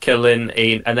like killing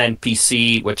an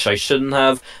NPC, which I shouldn't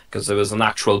have, because there was an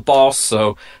actual boss.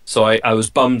 So I was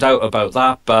bummed out about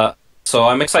that. But so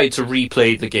I'm excited to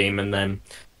replay the game and then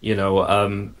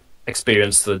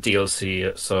experience the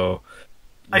DLC. So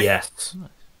yes,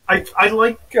 I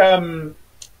like.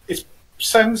 It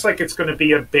sounds like it's going to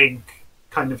be a big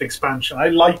kind of expansion. I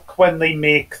like when they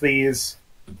make these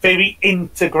very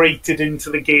integrated into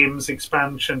the game's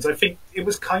expansions. I think it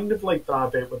was kind of like that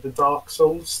a bit with the Dark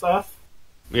Souls stuff.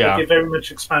 yeah. Like it very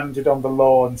much expanded on the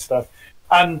lore and stuff,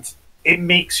 and it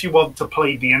makes you want to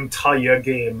play the entire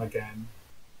game again,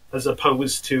 as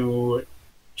opposed to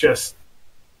just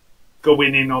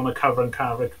going in on a current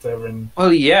character and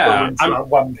Well, yeah. going into that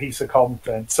one piece of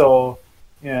content. So,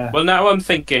 yeah. Well, now I'm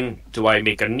thinking: do I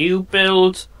make a new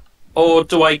build, or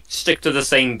do I stick to the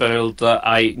same build that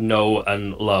I know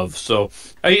and love? So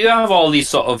you have all these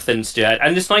sort of things to it,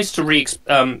 and it's nice to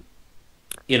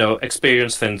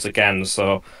experience things again.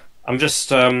 So I'm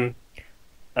just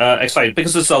excited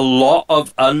because there's a lot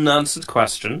of unanswered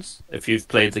questions if you've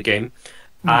played the game,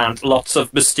 and lots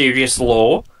of mysterious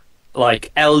lore,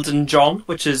 like Elden John,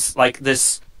 which is like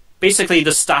this, basically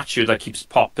the statue that keeps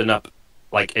popping up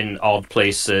like in odd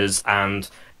places, and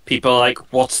people are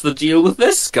like, what's the deal with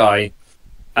this guy?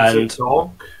 Is And it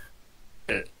dog?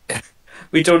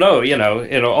 we don't know,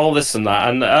 all this and that,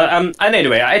 and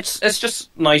anyway, it's just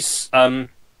nice, and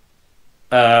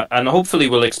hopefully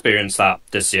we'll experience that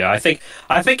this year. I think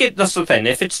that's the thing.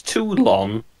 If it's too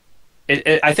long,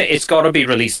 I think it's got to be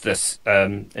released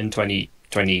in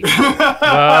 2020.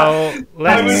 Well,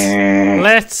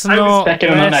 let's not.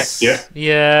 Second on the next year.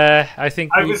 Yeah, I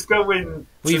think I was going.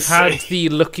 we've had the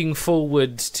looking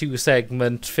forward to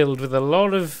segment filled with a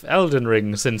lot of Elden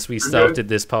Ring since we started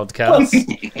this podcast.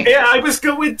 Yeah, I was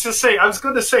going to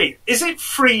say, is it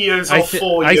 3 years or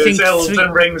 4 years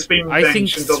Elden Ring's been I think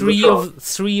mentioned on the show?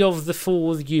 three of the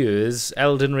 4 years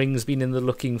Elden Ring's been in the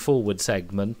looking forward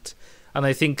segment, and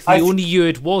I think the only year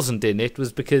it wasn't in it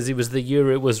was because it was the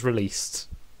year it was released.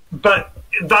 But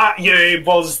that year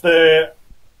was the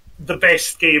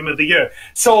best game of the year.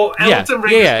 So Elden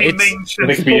Ring's been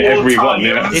mentioned It's been 4 every one, times.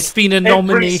 yeah. It's been a Every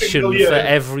nomination single for year.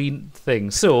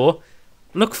 everything. So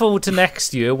look forward to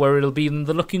next year, where it'll be in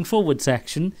the looking forward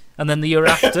section, and then the year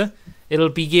after it'll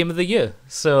be game of the year.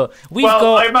 So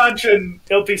I imagine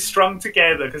it'll be strung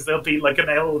together because there'll be like an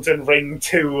Elden Ring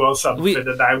 2 or something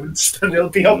announced, and it'll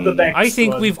be on the next I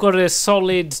think one. we've got a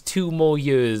solid 2 more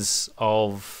years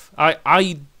of.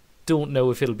 I don't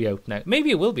know if it'll be out next.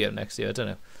 Maybe it will be out next year. I don't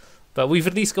know. But we've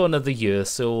at least got another year.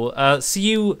 So see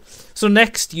you. So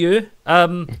next year,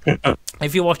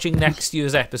 if you're watching next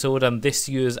year's episode and this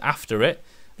year's after it,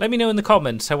 let me know in the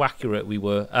comments how accurate we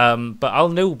were. But I'll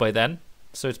know by then,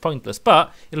 so it's pointless.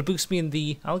 But it'll boost me in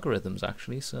the algorithms,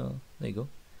 actually. So there you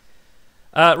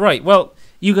go. Right. Well,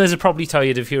 you guys are probably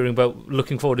tired of hearing about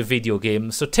looking forward to video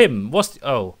games. So Tim, what's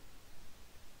Well,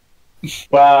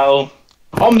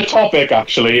 on the topic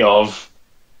actually of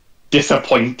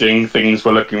disappointing things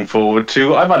we're looking forward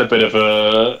to, I've had a bit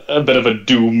of a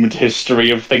doomed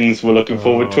history of things we're looking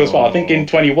forward to as well. I think in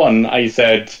 21 I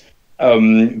said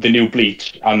the new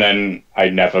Bleach, and then I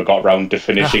never got round to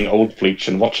finishing old Bleach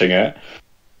and watching it.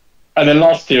 And then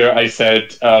last year I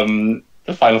said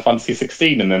Final Fantasy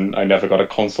 16, and then I never got a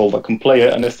console that can play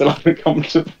it, and it still hasn't come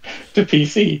to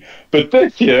PC. But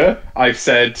this year I've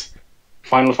said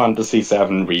Final Fantasy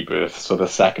VII Rebirth, so the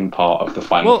second part of the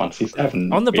Final Fantasy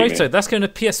VII. On the bright remake. side, that's going to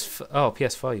PS5.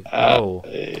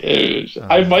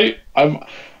 I'm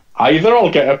either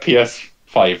I'll get a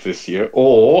PS5 this year,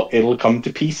 or it'll come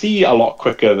to PC a lot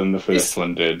quicker than the first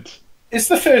one did. Is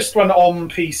the first one on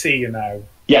PC now?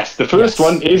 Yes, the first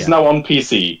one is now on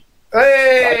PC.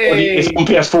 Hey! It's on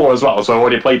PS4 as well, so I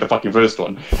already played the fucking first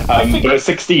one. But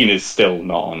 16 is still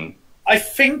not on. I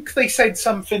think they said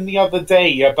something the other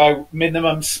day about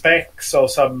minimum specs or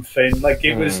something. Like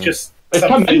it was just. It's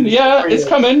coming, yeah, it's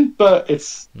coming, but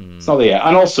it's not there yet.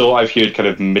 And also, I've heard kind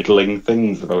of middling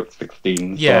things about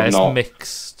 16. Yeah, so it's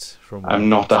mixed. I'm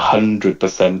not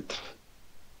 100%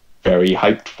 very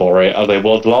hyped for it as I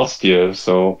was last year.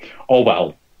 So, oh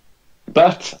well.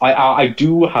 But I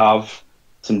do have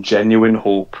some genuine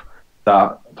hope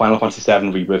that Final Fantasy VII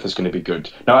Rebirth is going to be good.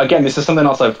 Now, again, this is something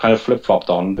else I've kind of flip-flopped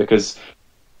on, because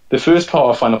the first part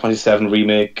of Final Fantasy VII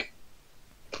Remake,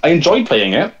 I enjoyed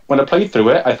playing it. When I played through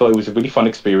it, I thought it was a really fun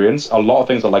experience. A lot of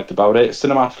things I liked about it.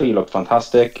 Cinematically, it looked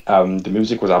fantastic. The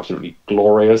music was absolutely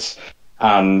glorious.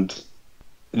 And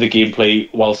the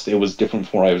gameplay, whilst it was different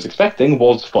from what I was expecting,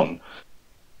 was fun.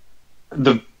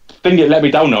 The thing it let me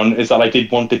down on is that I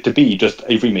did want it to be just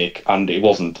a remake, and it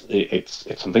wasn't. It's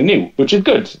something new, which is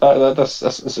good.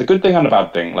 That's a good thing and a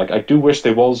bad thing. Like, I do wish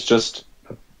there was just,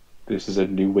 this is a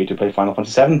new way to play Final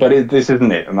Fantasy VII, but this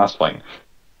isn't it, and that's fine.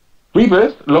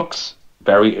 Rebirth looks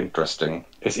very interesting.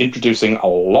 It's introducing a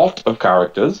lot of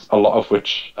characters, a lot of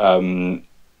which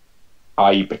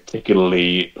I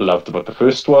particularly loved about the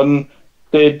first one.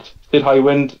 Sid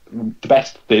Highwind, the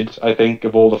best Sid, I think,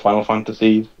 of all the Final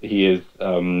Fantasies. He is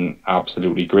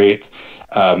absolutely great.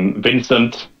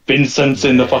 Vincent's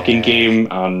in the fucking game,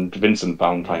 and Vincent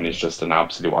Valentine is just an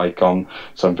absolute icon.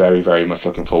 So I'm very, very much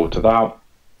looking forward to that.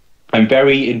 I'm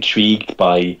very intrigued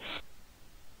by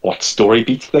what story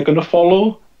beats they're going to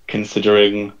follow,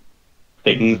 considering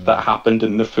things that happened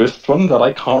in the first one that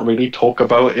I can't really talk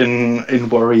about in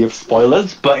worry of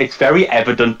spoilers, but it's very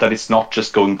evident that it's not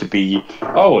just going to be,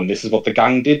 oh, and this is what the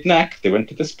gang did next. They went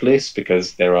to this place,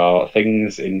 because there are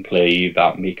things in play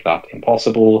that make that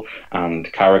impossible,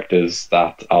 and characters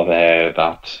that are there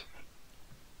that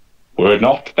were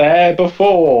not there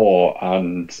before,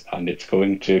 and it's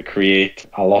going to create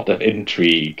a lot of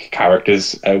intrigue.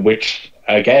 Characters which,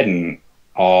 again,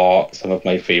 are some of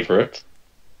my favourites.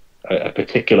 A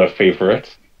particular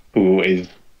favourite who is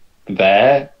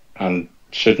there and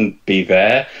shouldn't be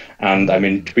there, and I'm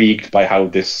intrigued by how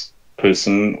this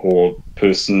person or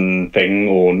person thing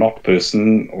or not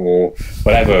person or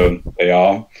whatever they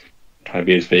are, trying to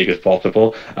be as vague as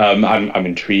possible, I'm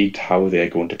intrigued how they're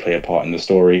going to play a part in the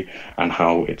story and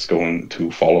how it's going to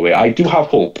follow it. I do have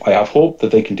hope. I have hope that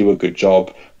they can do a good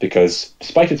job, because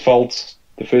despite its faults,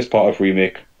 the first part of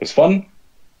Remake was fun.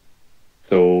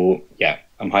 So yeah,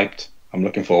 I'm hyped. I'm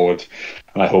looking forward,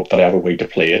 and I hope that I have a way to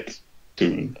play it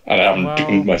soon, and I haven't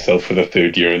doomed myself for the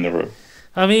third year in a row.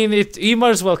 I mean, you might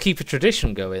as well keep a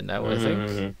tradition going now, I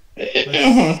think.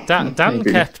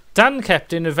 Dan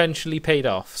kept in eventually paid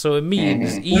off, so it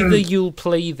means either you'll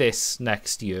play this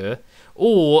next year,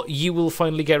 or you will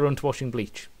finally get around to watching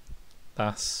Bleach.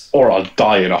 Or I'll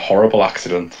die in a horrible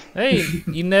accident. Hey,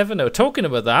 you never know. Talking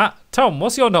about that, Tom,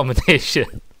 what's your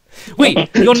nomination? Wait,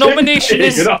 your nomination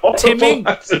is Timmy.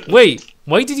 Wait,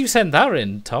 why did you send that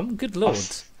in, Tom? Good lord.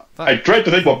 I dread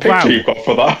to think what picture you've got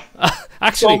for that.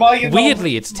 Actually,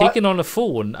 weirdly, it's taken on a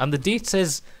phone, and the date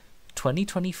says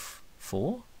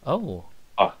 2024. Oh.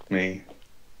 Fuck me.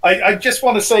 I just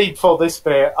want to say for this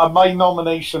bit, my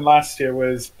nomination last year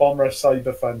was Bomber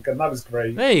Cyberpunk, and that was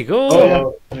great. There you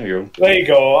go. There you go. There you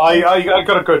go. I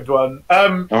got a good one.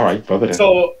 All right, brother.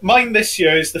 So mine this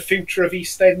year is the future of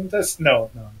EastEnders.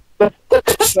 No. I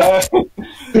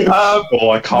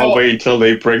can't wait until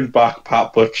they bring back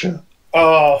Pat Butcher.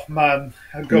 Oh man,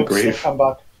 I'm going to come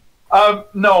back.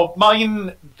 No,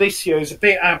 mine this year is a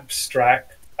bit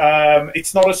abstract.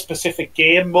 It's not a specific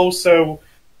game, more so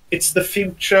it's the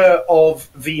future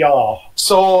of VR.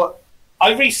 So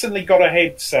I recently got a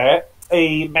headset,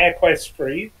 a MetaQuest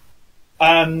 3,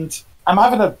 and I'm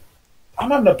having a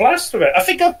blast with it. I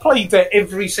think I've played it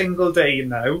every single day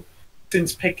now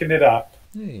since picking it up.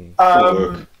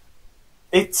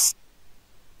 It's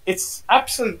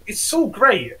so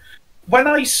great. When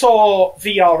I saw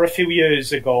VR a few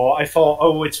years ago, I thought,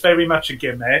 oh, it's very much a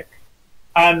gimmick.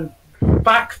 And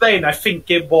back then, I think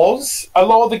it was. A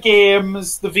lot of the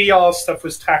games, the VR stuff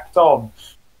was tacked on.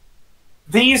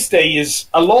 These days,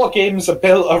 a lot of games are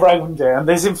built around it, and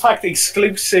there's in fact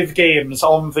exclusive games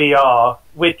on VR,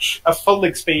 which are full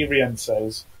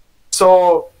experiences.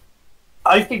 So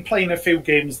I've been playing a few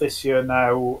games this year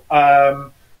now.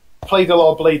 Played a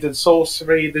lot of Blade and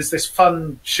Sorcery. There's this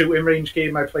fun shooting range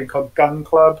game I play called Gun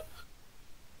Club.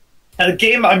 And a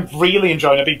game I'm really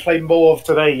enjoying, I've been playing more of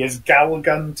today, is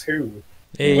Galgun 2.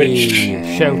 Hey,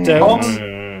 shout out.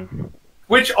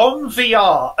 Which on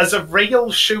VR, as a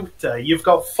real shooter, you've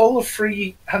got full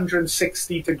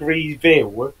 360-degree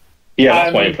view. Yeah,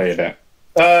 that's why I played it.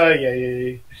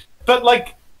 Yeah. But,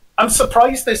 like, I'm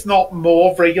surprised there's not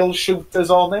more real shooters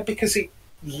on it, because it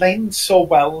lends so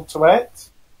well to it.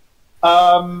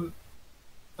 And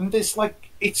there's,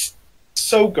 like, it's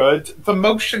so good. The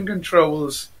motion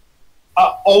controls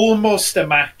are almost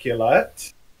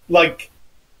immaculate. Like,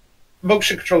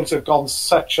 motion controls have gone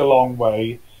such a long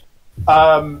way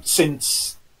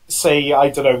since, say, I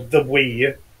don't know, the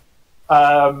Wii,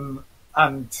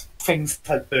 and things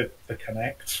like the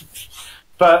Kinect.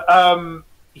 But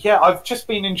yeah, I've just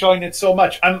been enjoying it so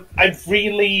much, and I've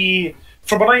really,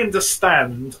 from what I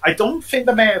understand, I don't think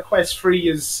the MetaQuest 3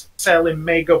 is selling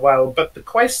mega well, but the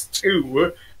Quest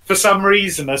 2, for some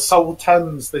reason, has sold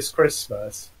tons this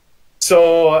Christmas.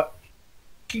 So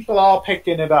people are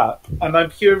picking it up, and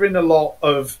I'm hearing a lot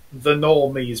of the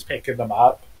normies picking them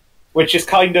up, which is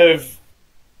kind of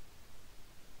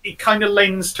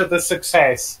lends to the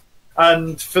success.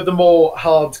 And for the more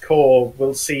hardcore,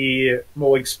 we'll see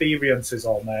more experiences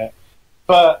on it.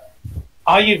 But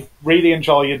I really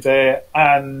enjoyed it,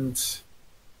 and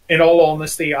in all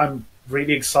honesty, I'm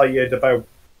really excited about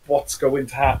what's going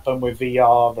to happen with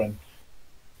VR and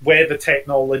where the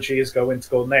technology is going to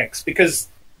go next. Because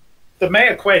the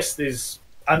Meta Quest is,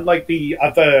 unlike the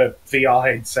other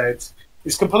VR headsets,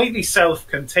 is completely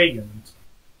self-contained.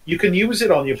 You can use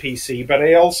it on your PC, but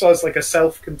it also has like a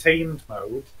self-contained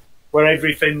mode where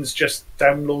everything's just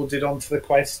downloaded onto the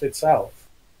Quest itself,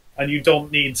 and you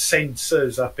don't need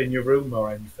sensors up in your room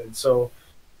or anything. So,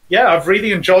 yeah, I've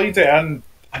really enjoyed it, and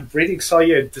I'm really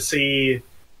excited to see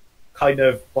kind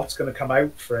of what's going to come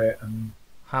out for it. And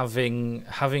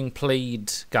having played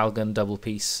Galgun Double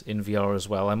Piece in VR as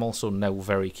well, I'm also now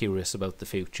very curious about the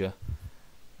future,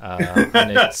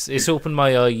 and it's opened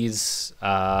my eyes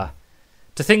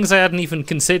to things I hadn't even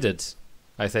considered.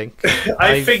 I think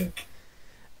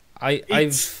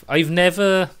I've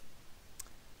never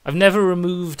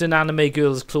removed an anime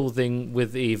girl's clothing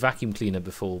with a vacuum cleaner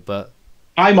before, but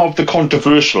I'm of the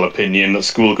controversial opinion that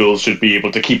schoolgirls should be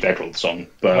able to keep their clothes on.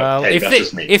 But well, hey, that's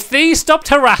just me. If they stopped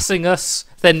harassing us,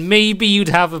 then maybe you'd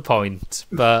have a point.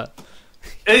 But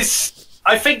I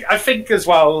think as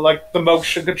well, like the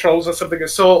motion controls or something.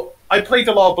 So I played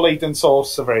a lot of Blade and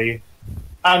Sorcery,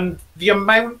 and the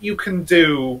amount you can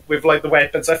do with like the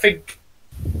weapons, I think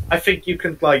you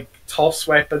can like toss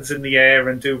weapons in the air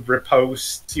and do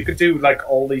riposte. You could do like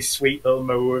all these sweet little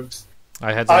moves.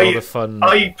 I had a lot of fun.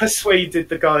 I persuaded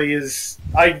the guys.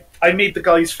 I made the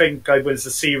guys think I was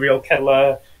a serial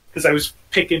killer because I was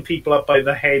picking people up by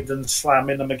the head and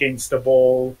slamming them against a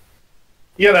wall.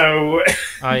 You know,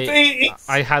 I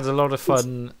had a lot of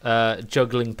fun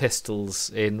juggling pistols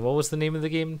in, what was the name of the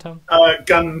game, Tom?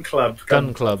 Gun Club.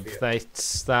 Gun Club. Yeah.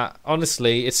 That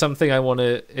honestly, it's something I want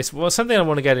to. It's something I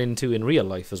want to get into in real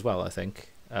life as well. I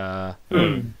think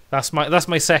that's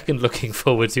my second looking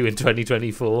forward to in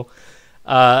 2024.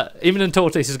 Even in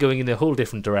TalkToise is going in a whole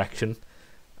different direction.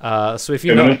 So if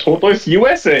you're not TalkToise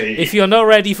USA, if you're not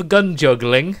ready for gun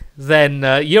juggling, then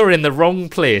you're in the wrong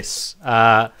place.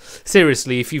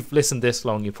 Seriously, if you've listened this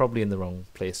long, you're probably in the wrong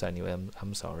place anyway.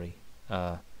 I'm sorry.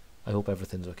 I hope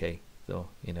everything's okay, though.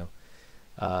 You know,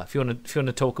 if you want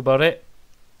to talk about it,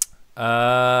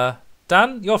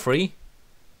 Dan, you're free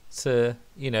to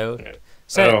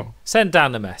send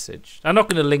Dan a message. I'm not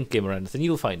going to link him or anything.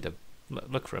 You'll find him.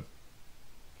 Look for him.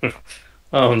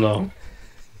 Oh no.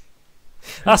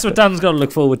 That's what Dan's got to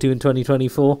look forward to in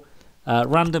 2024.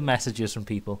 Random messages from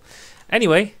people.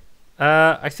 Anyway,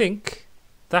 I think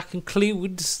that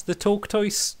concludes the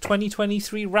TalkToise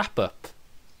 2023 wrap-up.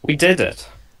 We did it.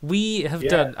 We have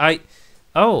done... I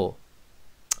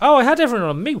had everyone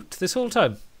on mute this whole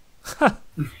time.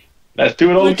 Let's do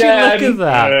it all again. Look at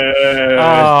that.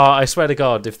 I swear to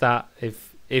God, if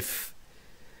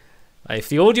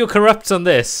the audio corrupts on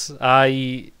this,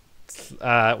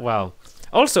 well...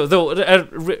 Also, though,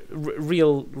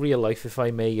 real life, if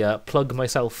I may plug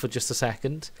myself for just a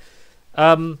second,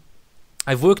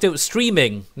 I've worked out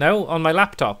streaming now on my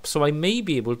laptop, so I may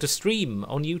be able to stream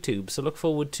on YouTube. So look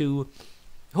forward to...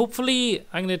 Hopefully,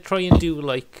 I'm going to try and do,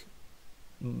 like,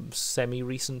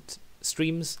 semi-recent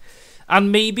streams.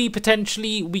 And maybe,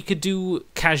 potentially, we could do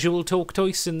casual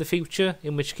TalkToise in the future,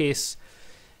 in which case...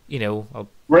 You know, I'll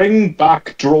bring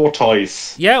back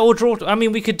TalkToise. Yeah, or I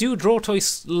mean, we could do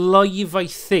TalkToise live. I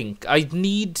think I'd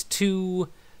need to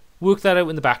work that out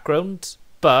in the background,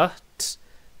 but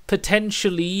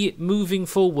potentially moving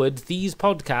forward, these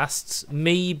podcasts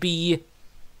may be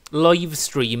live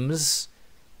streams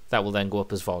that will then go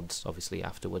up as VODs, obviously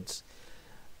afterwards.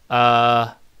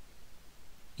 Yeah,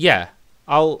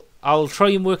 I'll try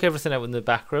and work everything out in the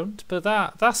background, but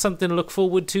that's something to look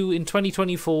forward to in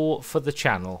 2024 for the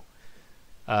channel.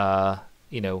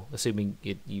 You know, assuming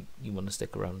you want to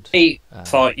stick around. I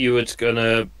thought you were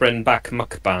gonna bring back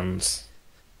mukbangs.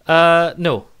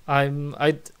 No, I'm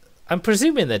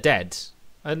presuming they're dead.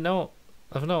 I've not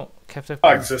kept up.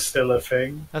 Bugs are still a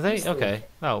thing. Are they? Okay.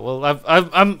 Oh well,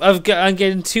 I'm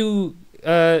getting two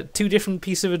different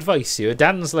pieces of advice here.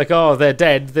 Dan's like, oh, they're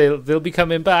dead. They'll be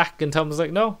coming back, and Tom's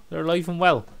like, no, they're alive and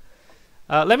well.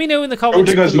 Let me know in the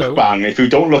comments below. Mukbang. If you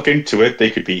don't look into it, they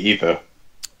could be either.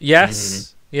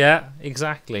 Yes. Yeah,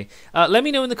 exactly. Let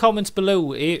me know in the comments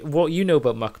below what you know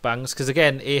about mukbangs, because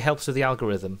again, it helps with the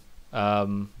algorithm.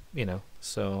 You know,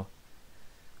 so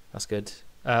that's good.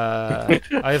 I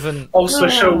haven't. Also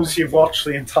shows you've watched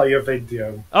the entire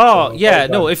video. Oh so, yeah,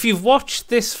 no. If you've watched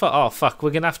this for fuck,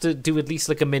 we're gonna have to do at least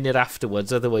like a minute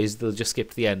afterwards. Otherwise, they'll just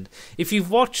skip to the end. If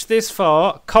you've watched this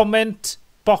far, comment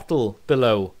bottle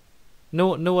below.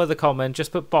 No other comment.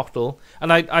 Just put bottle.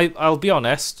 And I'll be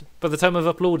honest. By the time I've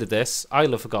uploaded this,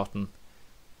 I'll have forgotten.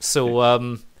 So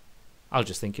I'll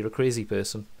just think you're a crazy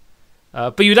person.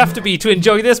 But you'd have to be to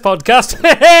enjoy this podcast.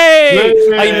 Hey!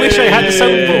 I wish I had a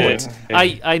soundboard.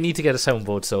 I need to get a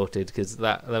soundboard sorted because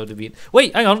that would have been.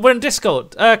 Wait, hang on. We're in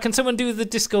Discord. Can someone do the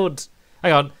Discord?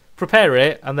 Hang on. prepare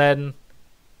it, and then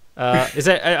is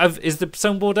the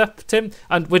soundboard up, Tim?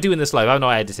 And we're doing this live. I'm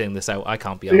not editing this out. I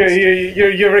can't be honest.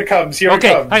 Here it comes. Here it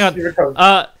comes. Hang on. Here it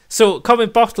comes. So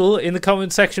comment bottle in the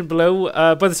comment section below.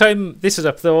 By the time this is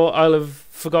up, though, I'll have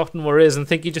forgotten what it is and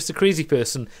think you're just a crazy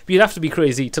person. But you'd have to be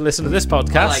crazy to listen to this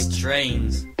podcast. I like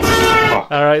trains.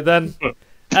 All right then.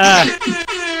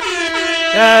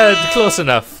 Close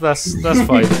enough. That's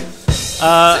fine.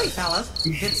 Say, fellas,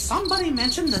 did somebody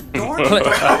mention the door?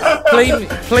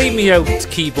 Play me out,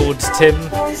 keyboards, Tim.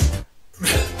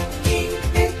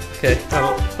 Okay,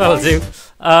 that'll do.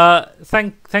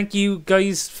 Thank you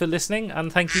guys for listening,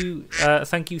 and thank you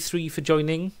three for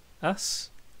joining us.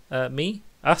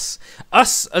 Us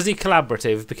as a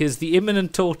collaborative, because the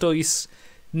imminent TalkToise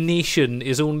nation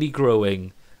is only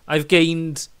growing. I've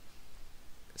gained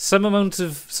some amount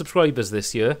of subscribers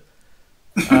this year.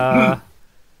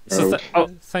 So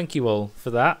thank you all for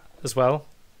that as well.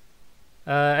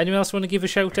 Anyone else want to give a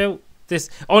shout out? This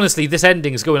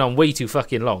ending is going on way too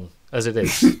fucking long as it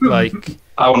is. Like,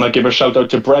 I want to give a shout out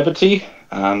to brevity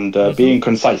and being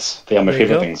concise. They are my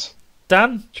favorite things.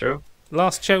 Dan, True.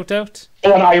 Last shout out.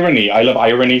 Oh, and irony. I love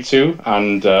irony too,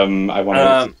 and I want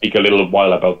to speak a little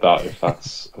while about that, if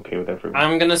that's okay with everyone.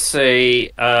 I'm gonna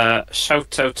say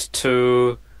shout out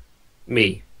to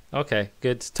me. Okay,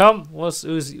 good. Tom,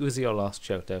 who's your last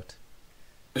shout out?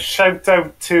 Shout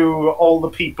out to all the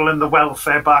people in the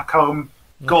welfare back home.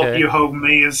 God, you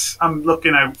homies. I'm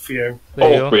looking out for you.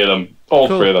 All three of them. All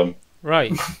three of them.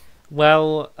 Right.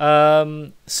 Well,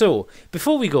 so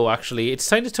before we go, actually, it's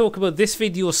time to talk about this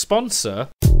video's sponsor.